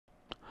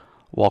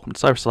Welcome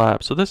to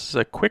CyberSlab. So this is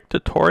a quick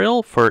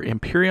tutorial for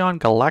Empyrion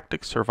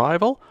Galactic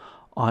Survival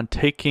on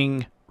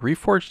taking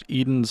Reforged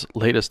Eden's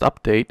latest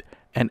update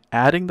and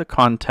adding the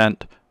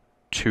content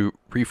to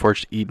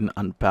Reforged Eden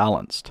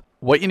Unbalanced.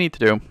 What you need to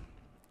do,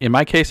 in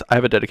my case, I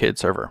have a dedicated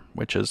server,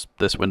 which is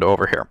this window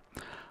over here.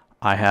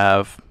 I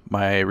have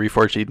my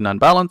Reforged Eden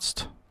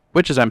Unbalanced,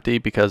 which is empty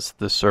because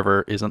this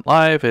server isn't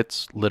live.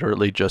 It's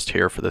literally just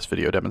here for this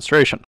video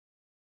demonstration.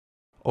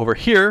 Over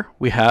here,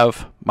 we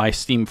have my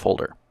Steam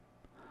folder.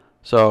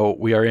 So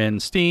we are in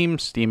Steam,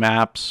 Steam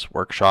Apps,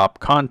 Workshop,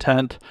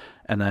 Content,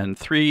 and then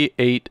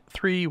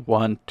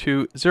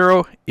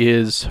 383120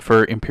 is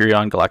for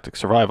Empyrion Galactic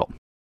Survival.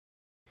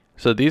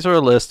 So these are a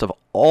list of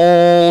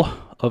all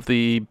of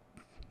the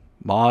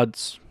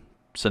mods,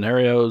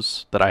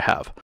 scenarios that I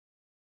have.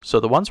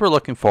 So the ones we're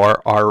looking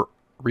for are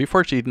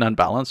Reforged Eden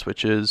Unbalanced,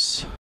 which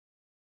is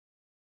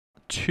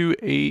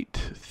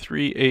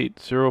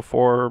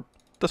 283804,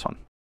 this one.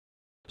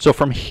 So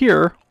from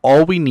here,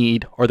 all we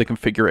need are the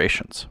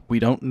configurations. We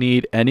don't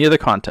need any of the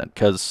content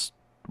because,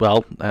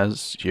 well,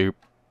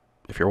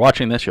 if you're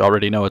watching this, you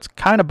already know it's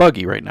kind of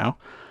buggy right now.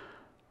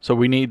 So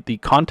we need the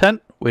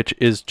content, which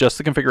is just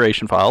the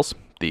configuration files,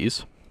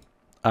 these.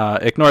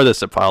 Ignore this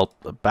zip file,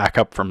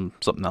 backup from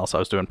something else I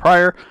was doing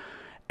prior.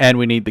 And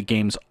we need the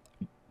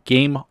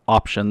game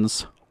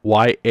options,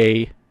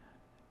 YAML.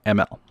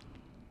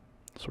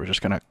 So we're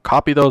just going to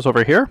copy those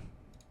over here.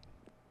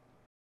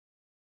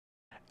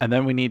 And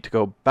then we need to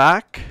go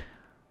back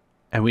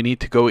and we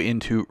need to go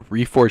into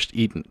Reforged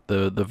Eden,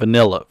 the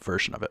vanilla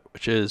version of it,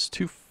 which is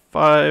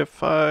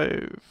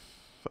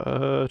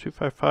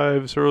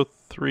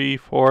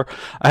 255.034.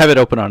 I have it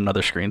open on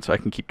another screen so I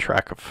can keep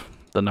track of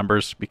the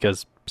numbers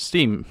because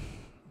Steam,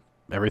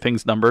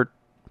 everything's numbered.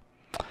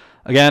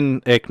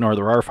 Again, ignore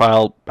the RAR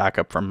file,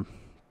 backup from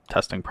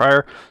testing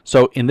prior.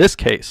 So in this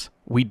case,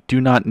 we do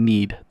not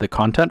need the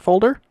content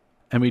folder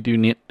and we do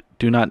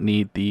not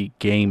need the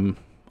game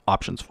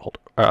options folder.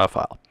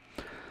 File.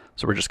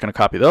 So we're just going to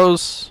copy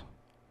those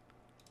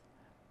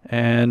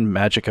and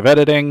magic of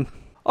editing.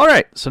 All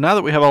right, so now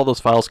that we have all those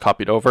files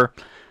copied over,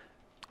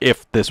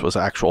 if this was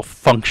actual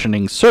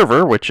functioning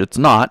server, which it's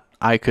not,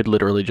 I could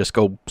literally just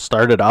go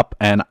start it up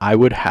and I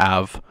would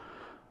have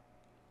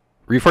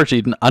Reforged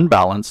Eden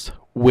Unbalanced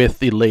with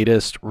the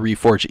latest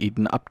Reforged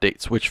Eden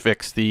updates, which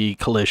fix the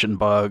collision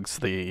bugs,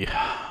 the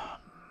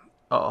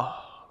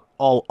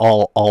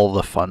all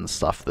the fun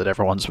stuff that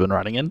everyone's been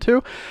running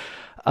into.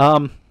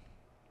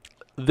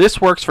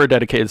 This works for a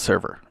dedicated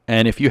server,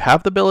 and if you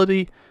have the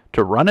ability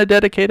to run a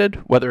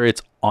dedicated, whether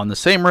it's on the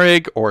same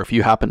rig or if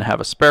you happen to have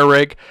a spare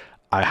rig,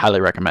 I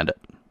highly recommend it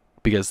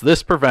because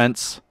this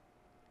prevents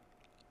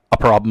a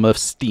problem of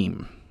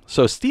Steam.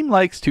 So Steam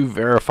likes to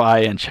verify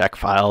and check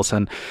files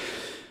and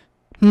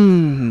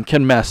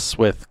can mess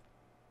with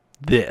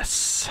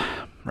this,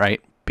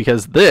 right?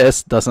 Because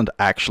this doesn't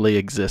actually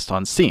exist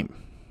on Steam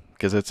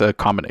because it's a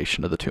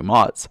combination of the two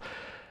mods.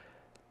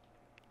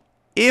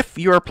 If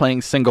you are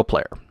playing single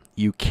player,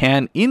 you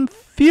can, in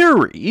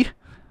theory,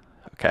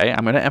 okay,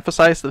 I'm going to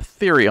emphasize the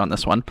theory on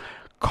this one,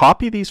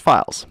 copy these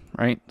files,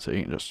 right? So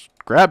you can just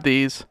grab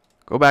these,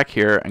 go back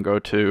here and go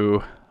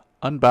to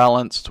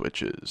Unbalanced,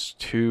 which is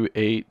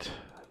 28,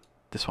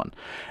 this one,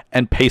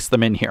 and paste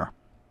them in here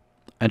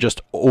and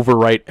just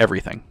overwrite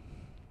everything.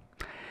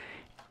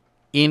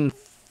 In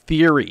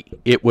theory,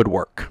 it would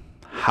work.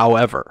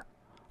 However,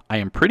 I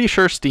am pretty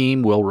sure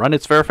Steam will run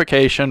its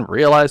verification,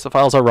 realize the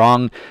files are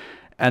wrong,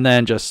 and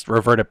then just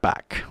revert it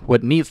back.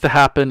 What needs to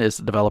happen is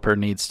the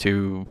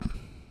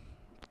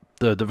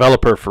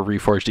developer for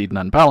Reforged Eden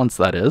Unbalanced,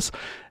 that is,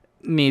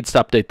 needs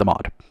to update the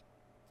mod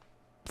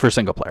for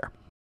single player.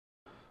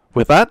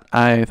 With that,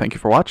 I thank you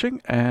for watching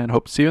and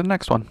hope to see you in the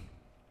next one.